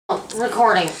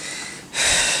recording.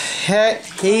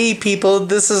 Hey people,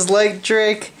 this is Light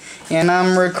Drake, and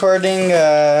I'm recording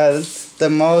the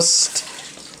most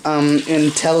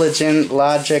intelligent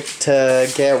logic to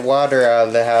get water out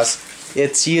of the house.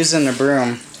 It's using a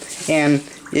broom. And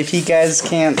if you guys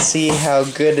can't see how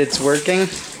good it's working,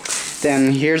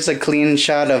 then here's a clean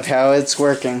shot of how it's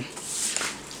working.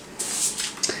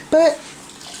 But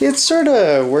it's sort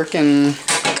of working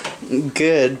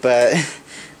good, but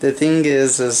the thing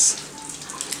is,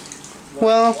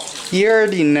 well, you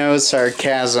already know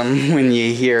sarcasm when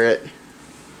you hear it.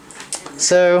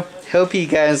 So, hope you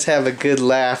guys have a good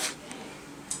laugh.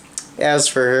 As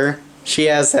for her, she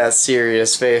has that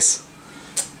serious face.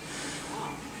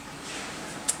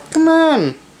 Come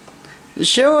on!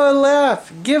 Show a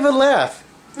laugh! Give a laugh!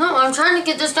 No, I'm trying to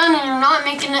get this done and you're not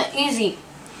making it easy.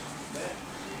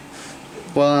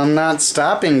 Well, I'm not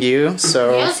stopping you,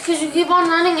 so... Yes, because you keep on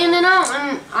running in and out,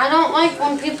 and I don't like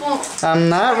when people... I'm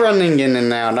not running in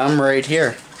and out, I'm right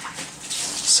here.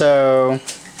 So...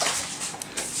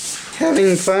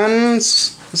 having fun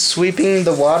sweeping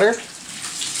the water?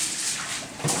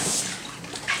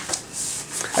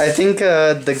 I think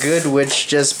the good witch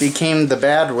just became the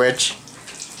bad witch.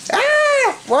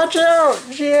 Ah! Watch out!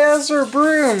 She has her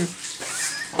broom!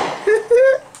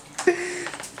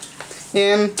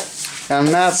 And... I'm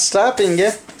not stopping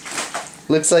you.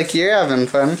 Looks like you're having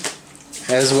fun,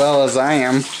 as well as I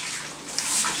am.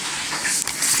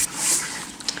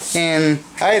 And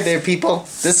hi there, people.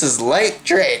 This is Light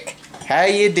Drake. How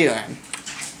you doing?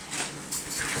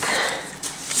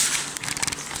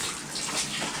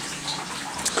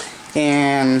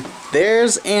 And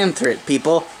there's Anthrit,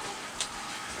 people.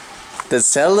 The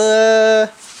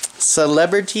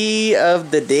celebrity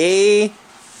of the day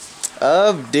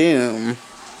of doom.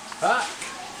 Ah,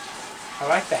 I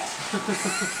like that.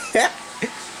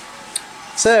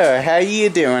 So, how you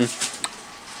doing?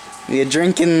 You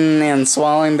drinking and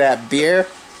swallowing that beer?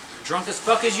 Drunk as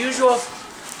fuck as usual.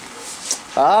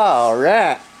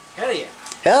 Alright. Hell yeah.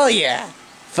 Hell yeah.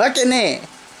 Fucking A.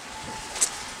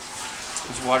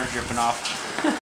 There's water dripping off.